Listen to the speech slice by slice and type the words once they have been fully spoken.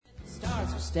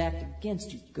stacked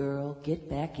against you, girl. Get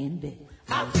back in bed.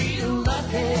 I feel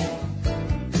lucky.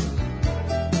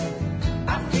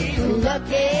 I feel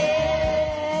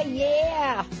lucky.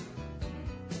 Yeah.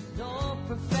 No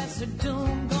Professor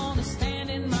Doom gonna stand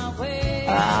in my way.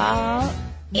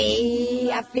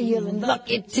 Hey, I'm feeling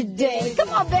lucky today. Come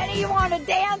on, Benny, you want to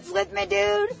dance with me,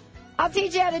 dude? I'll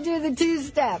teach you how to do the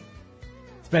two-step.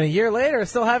 It's been a year later. I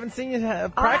still haven't seen you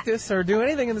practice or do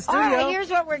anything in the studio. All right, here's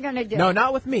what we're going to do. No,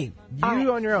 not with me.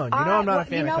 You on your own. You know I'm not a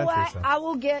fan of country. You know what? So. I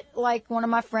will get, like, one of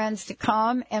my friends to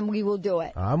come, and we will do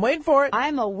it. I'm waiting for it.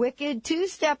 I'm a wicked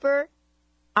two-stepper.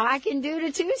 I can do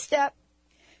the two-step.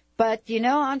 But, you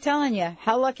know, I'm telling you,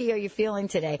 how lucky are you feeling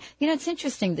today? You know, it's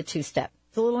interesting, the two-step.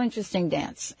 It's a little interesting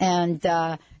dance, and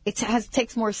it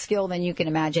takes more skill than you can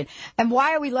imagine. And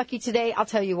why are we lucky today? I'll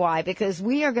tell you why. Because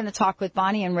we are going to talk with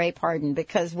Bonnie and Ray Parton,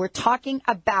 because we're talking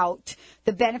about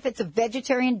the benefits of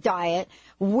vegetarian diet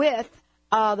with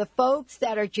the folks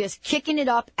that are just kicking it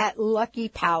up at Lucky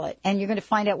Palate. And you're going to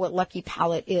find out what Lucky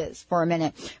Palate is for a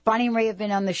minute. Bonnie and Ray have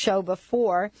been on the show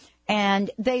before, and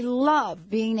they love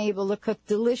being able to cook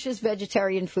delicious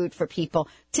vegetarian food for people.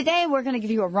 Today, we're going to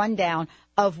give you a rundown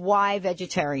of why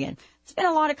vegetarian. There's been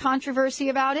a lot of controversy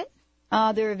about it.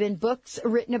 There have been books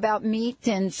written about meat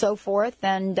and so forth.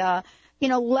 And, you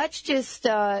know, let's just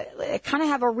kind of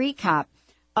have a recap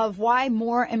of why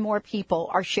more and more people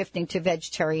are shifting to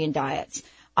vegetarian diets.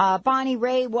 Bonnie,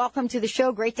 Ray, welcome to the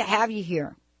show. Great to have you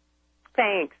here.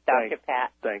 Thanks, Dr.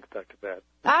 Pat. Thanks, Dr. Pat.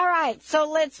 All right.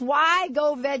 So why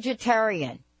go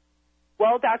vegetarian?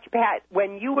 Well, Dr. Pat,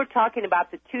 when you were talking about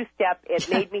the two-step, it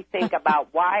made me think about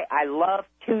why I love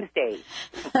Tuesdays.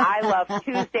 I love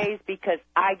Tuesdays because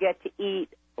I get to eat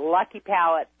Lucky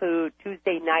Palate food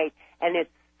Tuesday night, and it's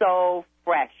so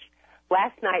fresh.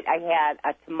 Last night I had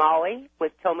a tamale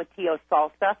with tomatillo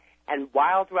salsa and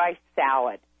wild rice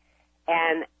salad.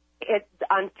 And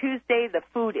on Tuesday, the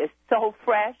food is so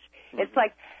fresh. It's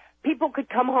like people could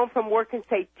come home from work and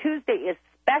say, Tuesday is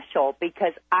special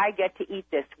because I get to eat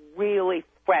this really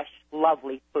fresh,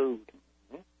 lovely food.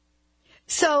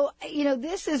 So, you know,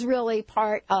 this is really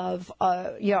part of,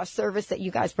 you know, a service that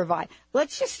you guys provide.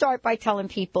 Let's just start by telling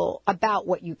people about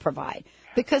what you provide.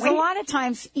 Because a lot of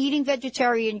times eating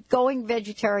vegetarian, going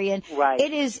vegetarian,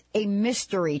 it is a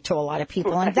mystery to a lot of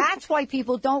people. And that's why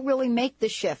people don't really make the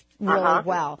shift really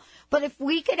well. But if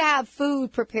we could have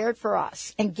food prepared for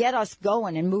us and get us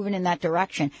going and moving in that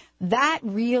direction, that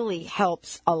really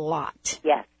helps a lot.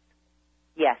 Yes.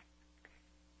 Yes.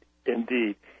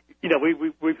 Indeed. You know,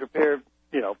 we prepare,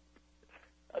 you know,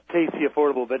 tasty,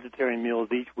 affordable vegetarian meals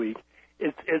each week.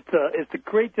 It's a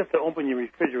great just to open your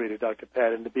refrigerator, Dr.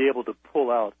 Pat, and to be able to pull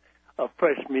out a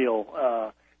fresh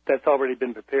meal that's already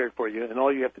been prepared for you, and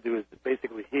all you have to do is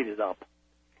basically heat it up.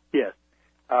 Yes,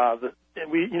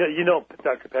 you know,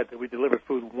 Dr. Pat, that we deliver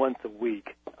food once a week,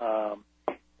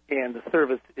 and the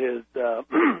service is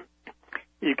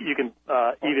you can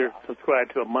either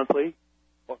subscribe to a monthly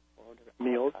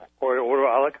meals or order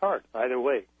a la carte. Either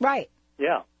way, right?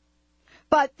 Yeah.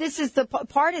 But this is the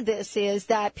part of this is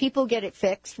that people get it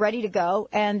fixed, ready to go,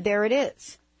 and there it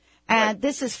is. And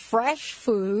this is fresh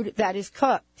food that is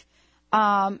cooked.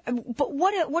 But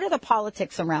what are the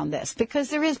politics around this? Because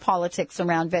there is politics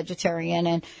around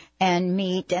vegetarian and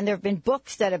meat, and there have been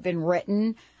books that have been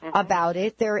written about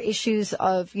it. There are issues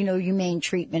of, you know, humane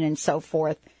treatment and so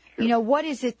forth. Sure. You know, what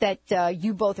is it that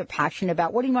you both are passionate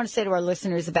about? What do you want to say to our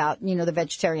listeners about, you know, the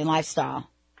vegetarian lifestyle?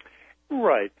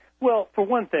 Right. Well, for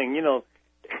one thing, you know,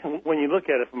 when you look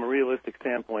at it from a realistic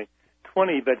standpoint,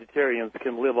 20 vegetarians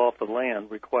can live off the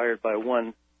land required by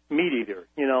one meat eater.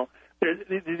 You know,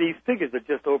 these figures are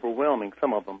just overwhelming,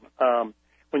 some of them.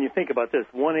 When you think about this,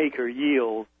 1 acre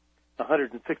yields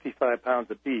 165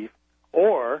 pounds of beef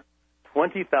or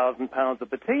 20,000 pounds of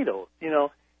potatoes. You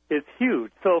know, it's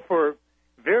huge. So for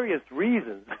various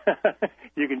reasons,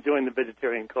 you can join the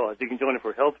vegetarian cause. You can join it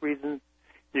for health reasons.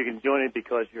 You can join it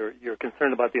because you're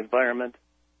concerned about the environment.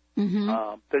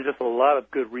 There's just a lot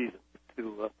of good reasons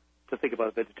to think about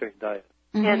a vegetarian diet.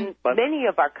 And many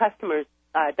of our customers,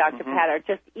 Dr. Pat, are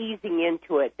just easing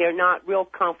into it. They're not real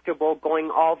comfortable going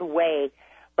all the way,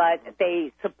 but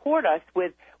they support us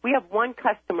with, we have one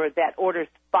customer that orders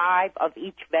 5 of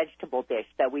each vegetable dish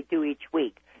that we do each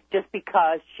week just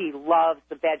because she loves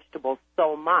the vegetables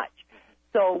so much.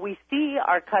 So we see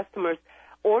our customers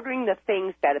ordering the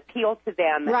things that appeal to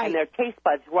them and their taste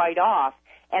buds right off.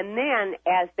 And then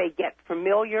as they get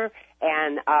familiar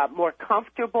and more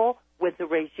comfortable with the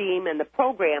regime and the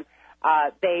program,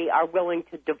 they are willing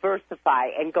to diversify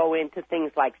and go into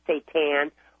things like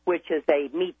seitan, which is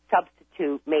a meat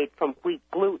substitute made from wheat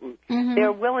gluten.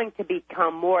 They're willing to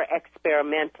become more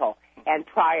experimental. and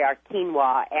try our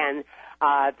quinoa and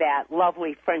that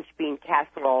lovely French bean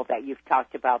casserole that you've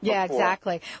talked about before. Yeah,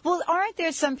 exactly. Well, aren't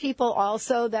there some people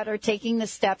also that are taking the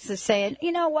steps of saying,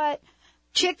 you know what,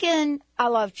 chicken, I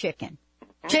love chicken.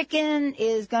 Chicken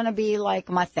is going to be like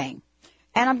my thing,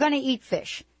 and I'm going to eat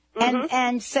fish.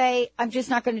 And say, I'm just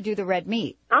not going to do the red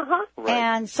meat. Right.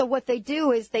 And so what they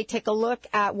do is they take a look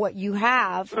at what you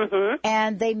have,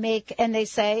 and they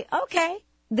say, okay,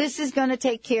 this is going to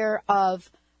take care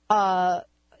of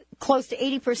close to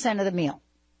 80% of the meal.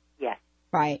 Yes.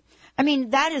 Right. I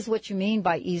mean, that is what you mean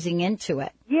by easing into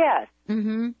it. Yes.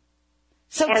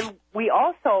 So, and we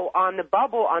also, on the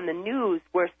bubble, on the news,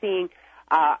 we're seeing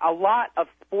a lot of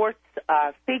sports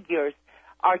figures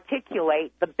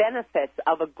articulate the benefits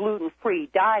of a gluten-free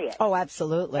diet. Oh,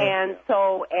 absolutely. And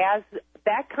so as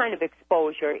that kind of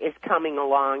exposure is coming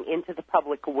along into the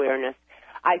public awareness,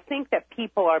 I think that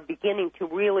people are beginning to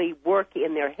really work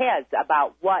in their heads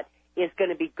about what is going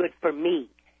to be good for me.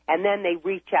 And then they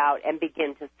reach out and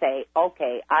begin to say,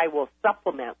 okay, I will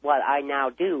supplement what I now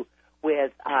do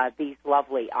with these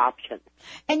lovely options.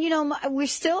 And, you know, we're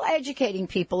still educating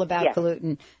people about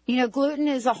gluten. You know, gluten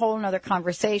is a whole other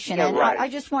conversation. Yeah, and right. I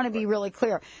just want to be really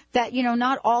clear that, you know,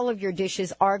 not all of your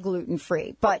dishes are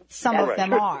gluten-free, but some of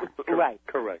them are. Right.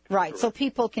 Correct. Right. So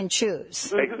people can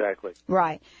choose. Exactly.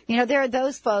 Right. You know, there are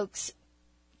those folks.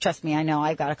 Trust me, I know.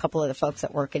 I've got a couple of the folks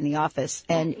that work in the office,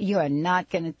 and you are not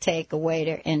going to take away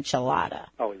their enchilada.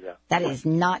 Oh, yeah. That is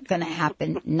not going to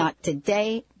happen. Not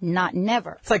today, not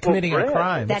never. It's like committing a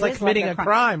crime. That It's like is committing a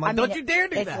crime. Like, I mean, don't you dare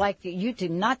do that. It's like you do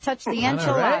not touch the I know,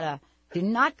 enchilada. right? Do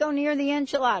not go near the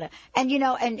enchilada. And, you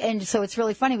know, and so it's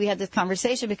really funny. We had this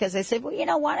conversation because I said, well, you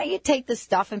know, why don't you take the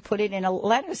stuff and put it in a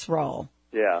lettuce roll?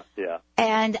 Yeah.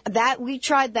 And that we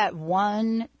tried that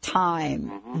one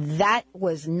time. That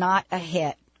was not a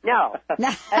hit. No,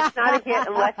 that's not a hit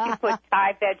unless you put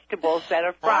Thai vegetables that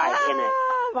are fried in it.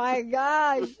 Oh, my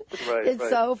gosh. It's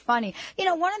so funny. You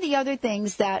know, one of the other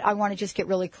things that I want to just get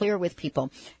really clear with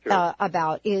people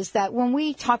about is that when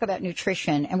we talk about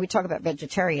nutrition and we talk about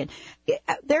vegetarian,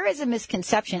 there is a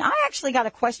misconception. I actually got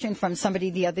a question from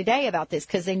somebody the other day about this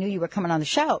because they knew you were coming on the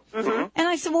show. And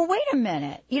I said, well, wait a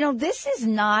minute. You know, this is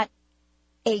not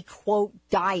a, quote,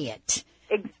 diet.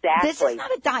 Exactly. This is not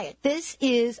a diet. This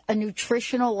is a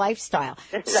nutritional lifestyle.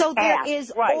 So there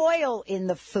is oil in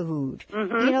the food.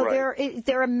 You know,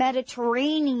 there are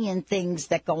Mediterranean things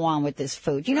that go on with this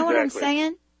food. You know what I'm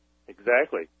saying?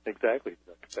 Exactly.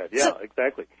 Yeah,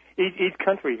 exactly. Each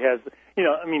country has, you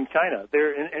know, I mean, China,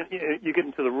 you get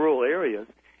into the rural areas,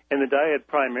 and the diet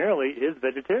primarily is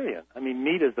vegetarian. I mean,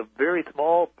 meat is a very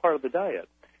small part of the diet.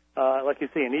 Like you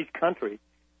see, in each country,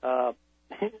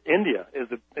 India is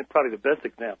probably the best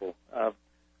example of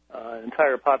an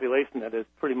entire population that is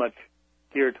pretty much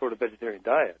geared toward a vegetarian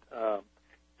diet.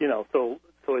 You know, so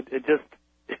it just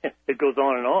it goes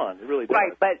on and on. It really does.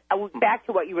 Right, but back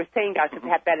to what you were saying, Dr.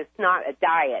 Pat, that it's not a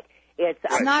diet. It's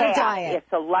not a diet.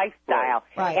 It's a lifestyle.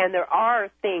 Right. And there are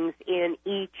things in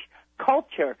each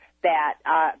culture that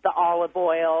the olive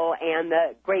oil and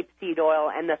the grapeseed oil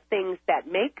and the things that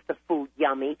make the food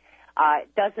yummy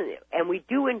and we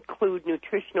do include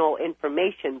nutritional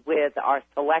information with our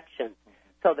selections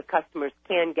so the customers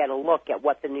can get a look at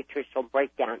what the nutritional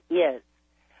breakdown is.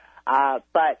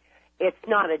 But it's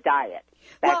not a diet.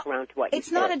 Back around to what you said.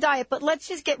 It's not a diet, but let's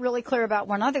just get really clear about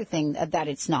one other thing that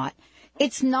it's not.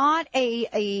 It's not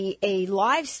a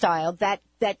lifestyle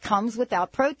that comes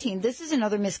without protein. This is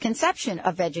another misconception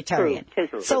of vegetarian.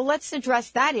 True. So let's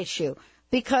address that issue.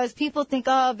 Because people think,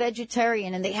 oh,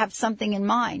 vegetarian, and they have something in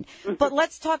mind. But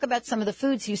let's talk about some of the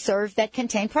foods you serve that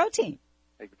contain protein.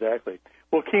 Exactly.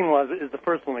 Well, quinoa is the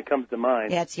first one that comes to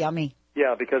mind. Yeah, it's yummy.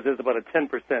 Yeah, because there's about a 10%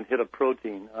 hit of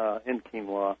protein in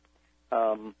quinoa.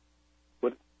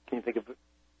 What can you think of?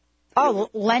 Oh,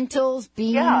 lentils,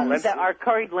 beans. Yeah, our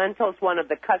curried lentils, one of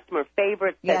the customer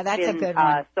favorites. Yeah, that's a good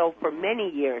one. So for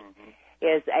many years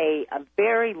is a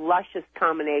very luscious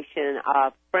combination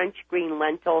of French green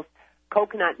lentils,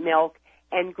 coconut milk,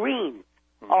 and greens,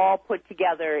 all put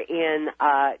together in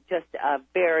just a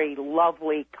very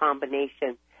lovely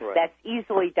combination that's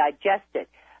easily digested.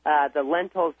 The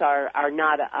lentils are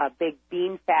not a big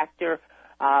bean factor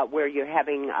where you're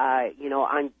having,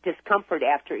 on discomfort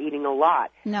after eating a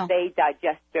lot. No. They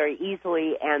digest very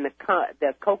easily, and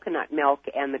the coconut milk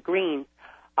and the greens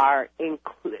are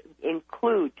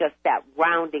include just that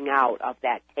rounding out of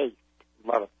that taste. A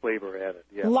lot of flavor added,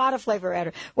 yeah. A lot of flavor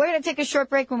added. We're going to take a short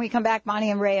break. When we come back, Bonnie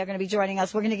and Ray are going to be joining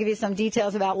us. We're going to give you some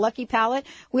details about Lucky Palate.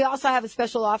 We also have a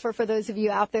special offer for those of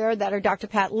you out there that are Dr.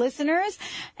 Pat listeners.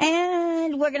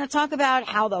 And we're going to talk about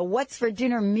how the What's for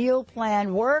Dinner meal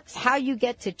plan works, how you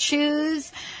get to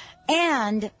choose.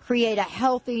 and create a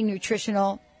healthy,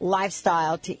 nutritional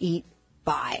lifestyle to eat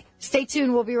by. Stay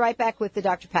tuned. We'll be right back with the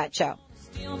Dr. Pat Show.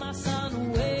 Steal my son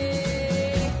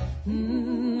away.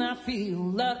 I feel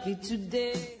lucky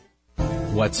today.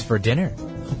 What's for dinner?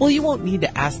 Well, you won't need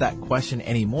to ask that question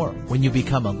anymore when you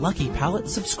become a Lucky Palate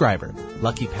subscriber.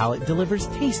 Lucky Palate delivers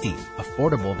tasty,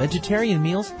 affordable vegetarian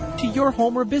meals to your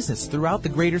home or business throughout the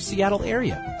greater Seattle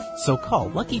area. So call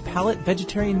Lucky Palate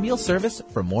Vegetarian Meal Service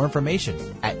for more information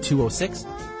at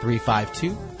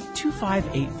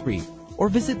 206-352-2583 or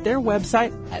visit their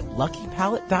website at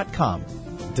luckypalate.com.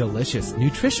 Delicious,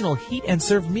 nutritional heat and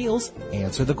serve meals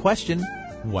answer the question,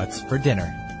 what's for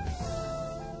dinner?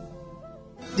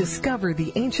 Discover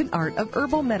the ancient art of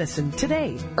herbal medicine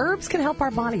today. Herbs can help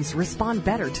our bodies respond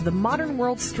better to the modern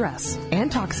world's stress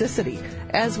and toxicity,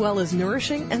 as well as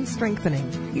nourishing and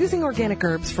strengthening. Using organic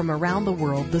herbs from around the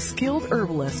world, the skilled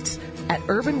herbalists at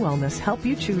Urban Wellness help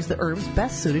you choose the herbs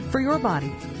best suited for your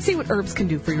body. See what herbs can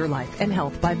do for your life and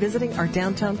health by visiting our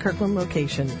downtown Kirkland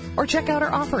location, or check out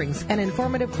our offerings and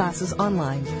informative classes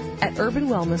online at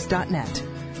urbanwellness.net.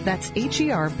 That's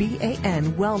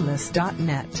HERBAN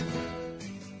wellness.net.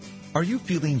 Are you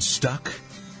feeling stuck?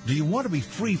 Do you want to be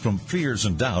free from fears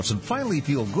and doubts and finally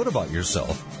feel good about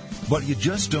yourself, but you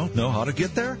just don't know how to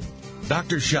get there?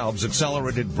 Dr. Schaub's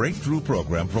Accelerated Breakthrough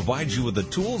Program provides you with the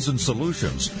tools and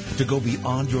solutions to go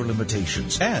beyond your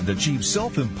limitations and achieve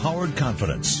self-empowered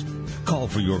confidence. Call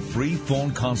for your free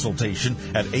phone consultation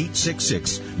at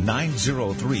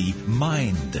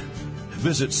 866-903-MIND.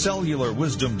 Visit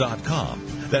cellularwisdom.com.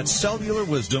 That's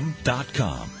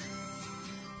cellularwisdom.com.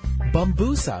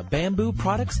 Bambusa Bamboo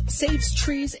Products saves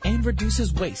trees and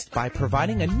reduces waste by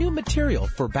providing a new material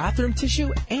for bathroom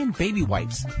tissue and baby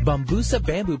wipes. Bambusa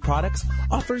Bamboo Products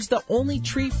offers the only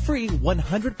tree-free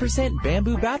 100%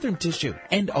 bamboo bathroom tissue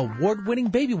and award-winning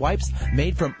baby wipes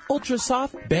made from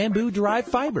ultra-soft bamboo-derived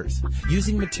fibers.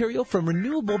 Using material from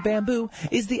renewable bamboo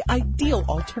is the ideal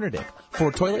alternative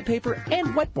for toilet paper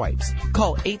and wet wipes.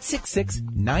 Call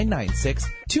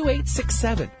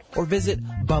 866-996-2867 or visit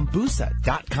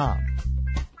bambusa.com.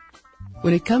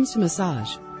 When it comes to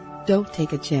massage, don't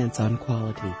take a chance on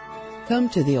quality. Come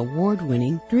to the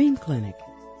award-winning Dream Clinic.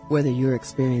 Whether you're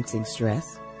experiencing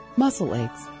stress, muscle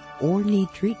aches, or need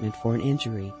treatment for an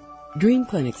injury, Dream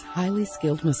Clinic's highly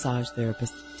skilled massage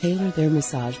therapists tailor their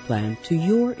massage plan to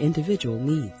your individual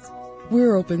needs.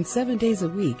 We're open 7 days a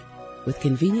week with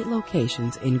convenient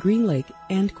locations in Green Lake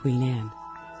and Queen Anne.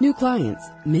 New clients,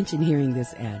 mention hearing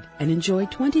this ad and enjoy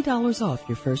 $20 off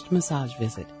your first massage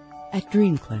visit at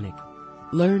Dream Clinic.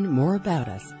 Learn more about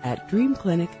us at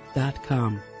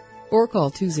dreamclinic.com or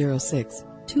call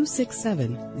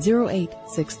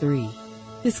 206-267-0863.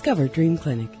 Discover Dream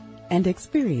Clinic and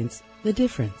experience the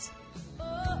difference.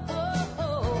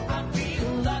 I feel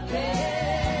lucky.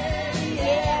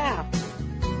 Yeah.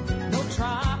 No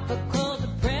tropical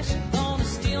depression gonna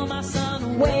steal my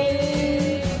son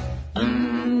away.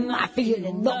 I'm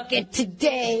feeling lucky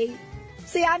today.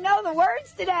 See, I know the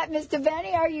words to that, Mr.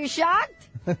 Benny. Are you shocked?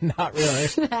 Not really.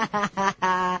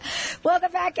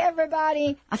 Welcome back,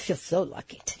 everybody. I feel so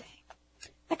lucky today.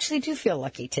 Actually, do feel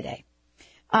lucky today.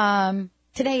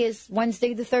 Today is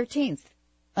Wednesday the 13th.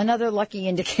 Another lucky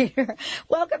indicator.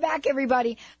 Welcome back,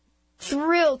 everybody.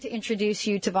 Thrilled to introduce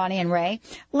you to Bonnie and Ray.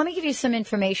 Let me give you some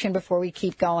information before we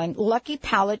keep going.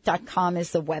 LuckyPalate.com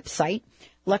is the website.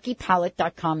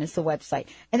 LuckyPalate.com is the website.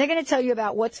 And they're going to tell you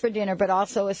about what's for dinner, but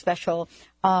also a special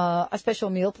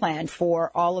meal plan for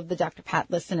all of the Dr.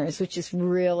 Pat listeners, which is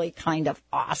really kind of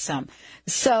awesome.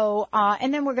 So,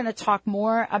 and then we're going to talk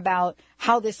more about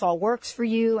how this all works for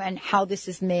you and how this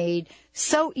is made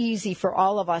so easy for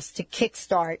all of us to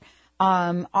kickstart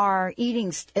our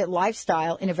eating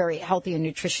lifestyle in a very healthy and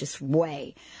nutritious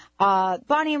way.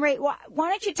 Bonnie and Ray, why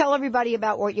don't you tell everybody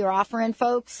about what you're offering,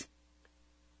 folks?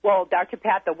 Well, Dr.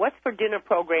 Pat, the What's for Dinner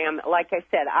program, like I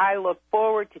said, I look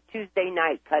forward to Tuesday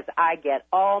night because I get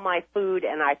all my food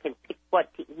and I can pick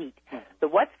what to eat. The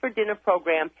What's for Dinner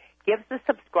program gives the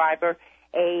subscriber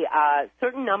a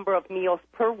certain number of meals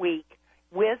per week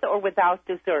with or without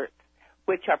desserts,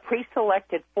 which are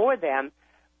pre-selected for them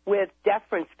with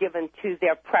deference given to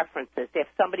their preferences. If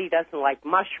somebody doesn't like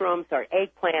mushrooms or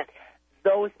eggplant,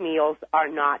 those meals are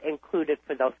not included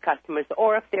for those customers,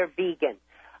 or if they're vegan.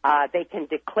 They can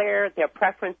declare their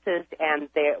preferences and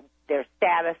their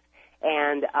status,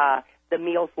 and the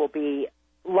meals will be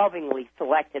lovingly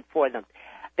selected for them.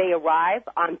 They arrive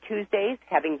on Tuesdays,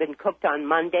 having been cooked on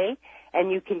Monday,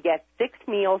 and you can get 6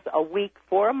 meals a week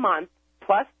for a month,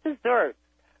 plus desserts,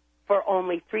 for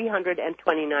only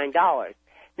 $329.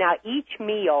 Now, each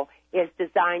meal is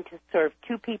designed to serve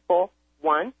 2 people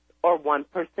once or 1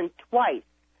 person twice.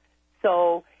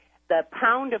 so the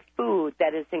pound of food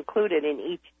that is included in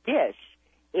each dish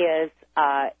is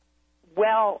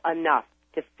well enough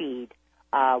to feed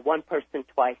one person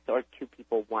twice or two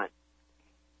people once.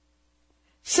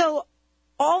 So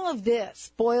all of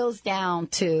this boils down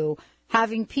to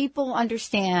having people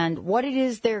understand what it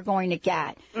is they're going to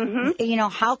get, you know,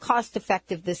 how cost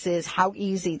effective this is, how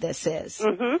easy this is.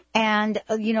 And,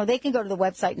 you know, they can go to the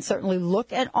website and certainly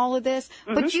look at all of this,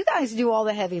 but you guys do all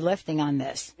the heavy lifting on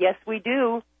this. Yes, we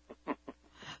do.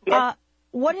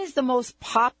 What is the most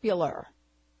popular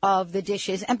of the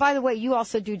dishes? And by the way, you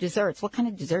also do desserts. What kind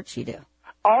of desserts you do?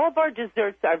 All of our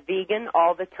desserts are vegan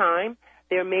all the time.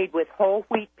 They're made with whole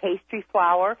wheat pastry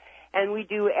flour, and we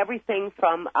do everything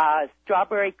from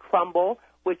strawberry crumble,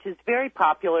 which is very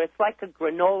popular. It's like a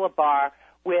granola bar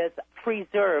with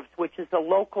preserves, which is a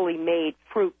locally made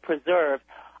fruit preserve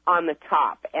on the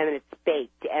top, and it's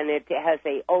baked, and it has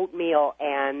a oatmeal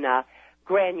and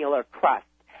granular crust.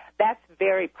 That's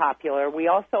very popular. We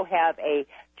also have a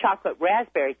chocolate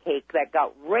raspberry cake that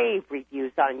got rave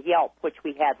reviews on Yelp, which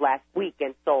we had last week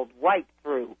and sold right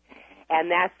through. And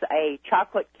that's a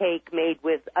chocolate cake made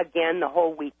with, again, the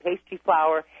whole wheat pastry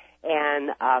flour and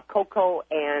cocoa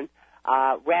and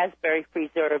raspberry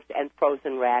preserves and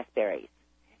frozen raspberries.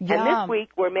 Yum. And this week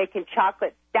we're making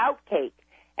chocolate stout cake,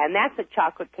 and that's a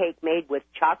chocolate cake made with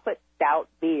chocolate stout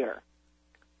beer.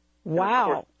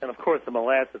 Wow. And of course, the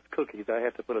molasses cookies, I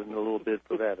have to put in a little bit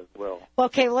for that as well.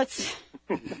 Okay, let's...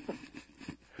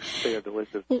 They are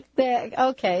delicious.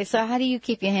 Okay, so how do you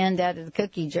keep your hand out of the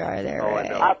cookie jar there? Oh, Ray? I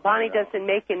know. Bonnie doesn't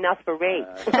make enough for Ray.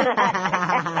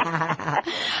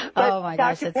 Oh, my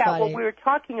gosh, Dr. that's Pat, funny. what we were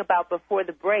talking about before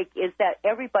the break is that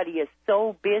everybody is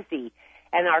so busy,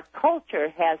 and our culture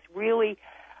has really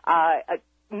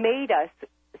made us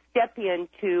step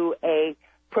into a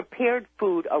prepared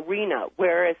food arena,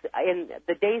 whereas in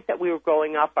the days that we were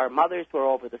growing up, our mothers were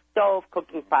over the stove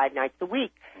cooking 5 nights a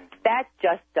week. That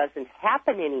just doesn't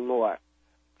happen anymore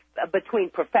between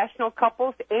professional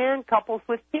couples and couples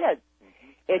with kids.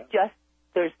 It just,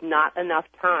 there's not enough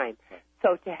time.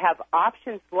 So to have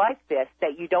options like this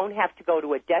that you don't have to go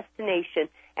to a destination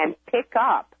and pick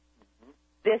up,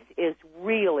 this is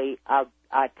really a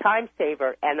time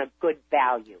saver and a good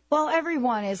value. Well,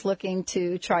 everyone is looking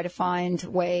to try to find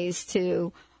ways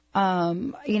to,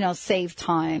 you know, save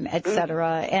time, et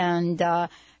cetera.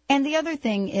 And the other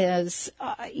thing is,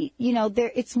 you know,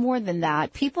 it's more than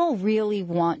that. People really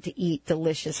want to eat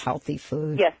delicious, healthy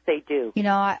food. Yes, they do. You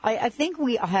know, I think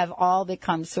we have all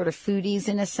become sort of foodies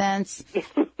in a sense.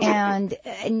 and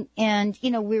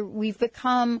you know, we've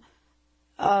become,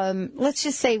 let's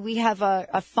just say we have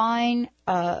a fine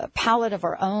palate of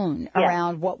our own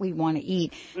around what we want to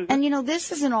eat. And, you know,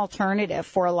 this is an alternative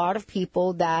for a lot of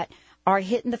people that are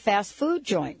hitting the fast food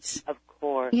joints. Of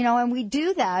course. You know, and we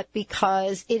do that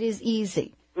because it is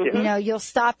easy. You know, you'll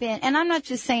stop in, and I'm not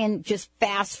just saying just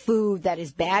fast food that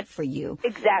is bad for you.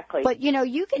 Exactly. But, you know,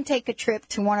 you can take a trip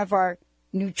to one of our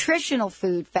nutritional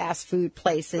fast food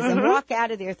places and walk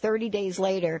out of there 30 days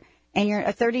later, and you're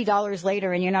 $30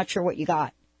 later, and you're not sure what you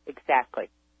got. Exactly.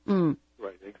 Right,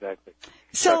 exactly.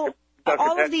 So Dr.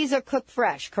 all Pat- of these are cooked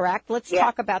fresh, correct? Let's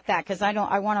talk about that because I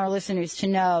want our listeners to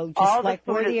know just All like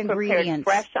the where food the is ingredients.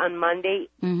 prepared fresh on Monday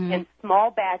in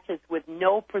small batches with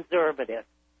no preservatives,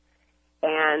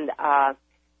 and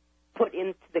put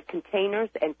into the containers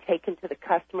and taken to the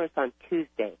customers on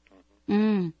Tuesday.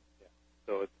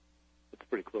 So it's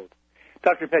pretty close.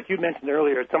 Dr. Pett, you mentioned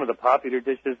earlier some of the popular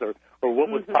dishes or what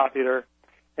was popular,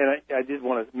 and I did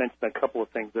want to mention a couple of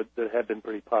things that have been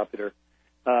pretty popular.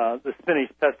 The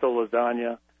spinach pesto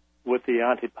lasagna with the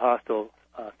antipasto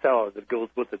salad that goes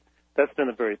with it. That's been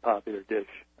a very popular dish.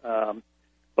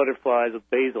 Butterflies with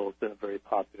basil has been a very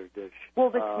popular dish. Well,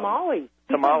 the tamales.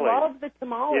 People love the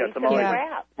tamales. Yeah, tamales. And the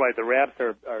wraps. Right, the wraps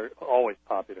are always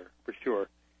popular, for sure.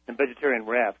 And vegetarian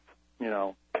wraps, you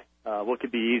know, what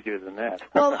could be easier than that?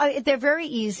 Well, they're very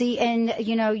easy, and,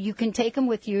 you know, you can take them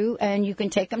with you, and you can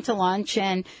take them to lunch,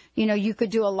 and, you know, you could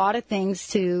do a lot of things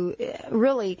to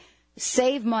really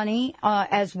save money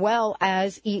as well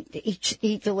as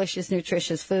eat delicious,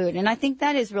 nutritious food. And I think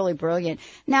that is really brilliant.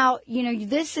 Now, you know,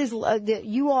 this is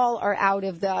you all are out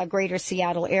of the greater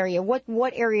Seattle area.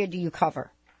 What area do you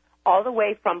cover? All the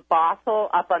way from Bothell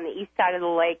up on the east side of the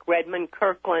lake, Redmond,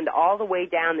 Kirkland, all the way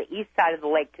down the east side of the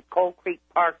lake to Coal Creek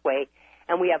Parkway.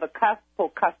 And we have a couple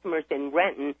customers in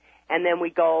Renton. And then we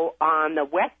go on the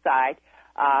west side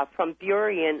from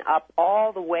Burien up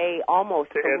all the way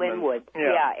almost to Linwood.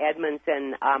 Yeah, Edmonds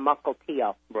and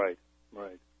Mukilteo. Right.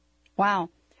 Wow.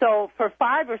 So for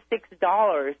 $5 or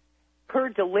 $6 per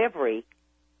delivery,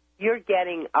 you're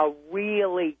getting a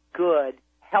really good,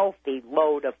 healthy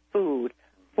load of food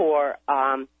for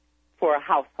a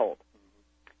household.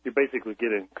 You're basically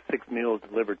getting 6 meals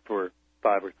delivered for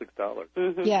 $5 or $6.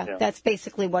 Mm-hmm. Yeah, that's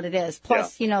basically what it is.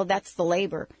 Plus, that's the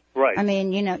labor. Right. I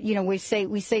mean, we say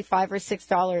 $5 or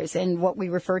 $6 and what we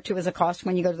refer to as a cost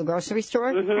when you go to the grocery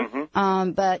store.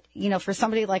 Mm-hmm. But, for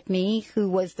somebody like me who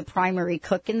was the primary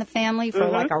cook in the family for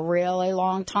like a really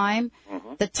long time,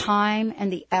 the time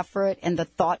and the effort and the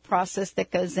thought process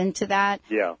that goes into that,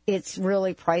 it's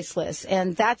really priceless.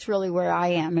 And that's really where I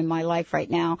am in my life right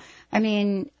now. I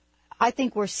mean, I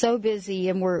think we're so busy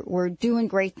and we're doing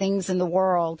great things in the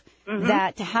world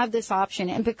that to have this option,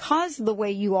 and because of the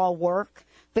way you all work,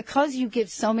 because you give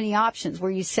so many options where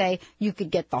you say you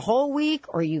could get the whole week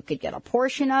or you could get a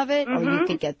portion of it or you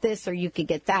could get this or you could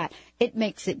get that, it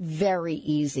makes it very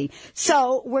easy.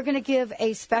 So we're going to give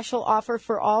a special offer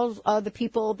for all the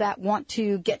people that want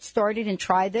to get started and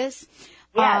try this.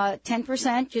 Yes.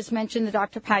 10%, just mention the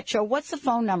Dr. Pat Show. What's the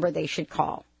phone number they should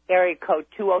call? Area code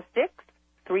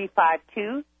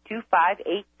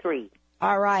 206-352-2583.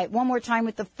 All right. One more time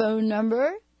with the phone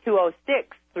number.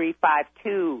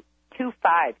 206-352-2583.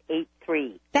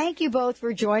 Thank you both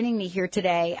for joining me here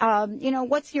today.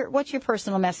 What's your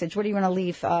personal message? What do you want to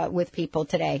leave with people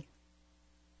today?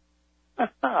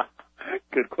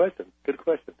 Good question.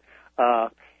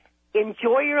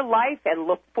 Enjoy your life and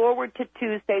look forward to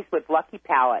Tuesdays with Lucky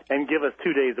Palate. And give us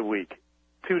 2 days a week.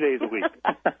 2 days a week,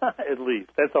 at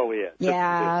least. That's all we ask.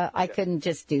 Yeah, I couldn't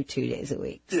just do 2 days a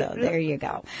week. So there you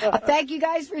go. Thank you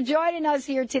guys for joining us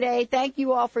here today. Thank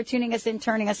you all for tuning us in,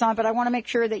 turning us on. But I want to make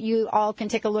sure that you all can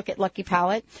take a look at Lucky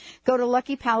Palate. Go to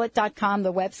luckypalate.com,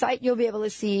 the website. You'll be able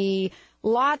to see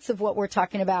lots of what we're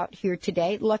talking about here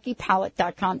today.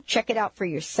 luckypalate.com. Check it out for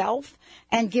yourself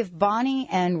and give Bonnie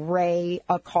and Ray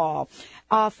a call.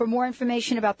 For more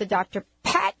information about the Dr.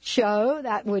 Pat Show,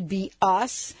 that would be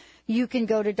us. You can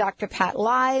go to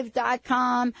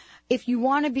drpatlive.com. If you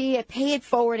want to be a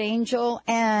pay-it-forward angel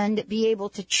and be able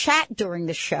to chat during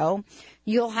the show,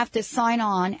 you'll have to sign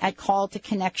on at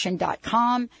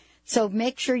calltoconnection.com. So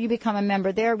make sure you become a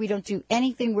member there. We don't do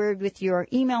anything weird with your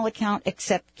email account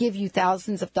except give you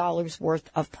thousands of dollars worth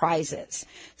of prizes.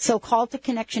 So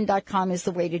calltoconnection.com is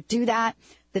the way to do that.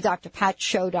 The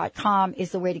drpatshow.com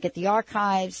is the way to get the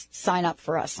archives. Sign up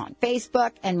for us on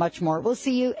Facebook and much more. We'll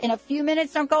see you in a few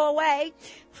minutes. Don't go away.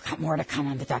 We've got more to come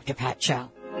on the Dr. Pat Show.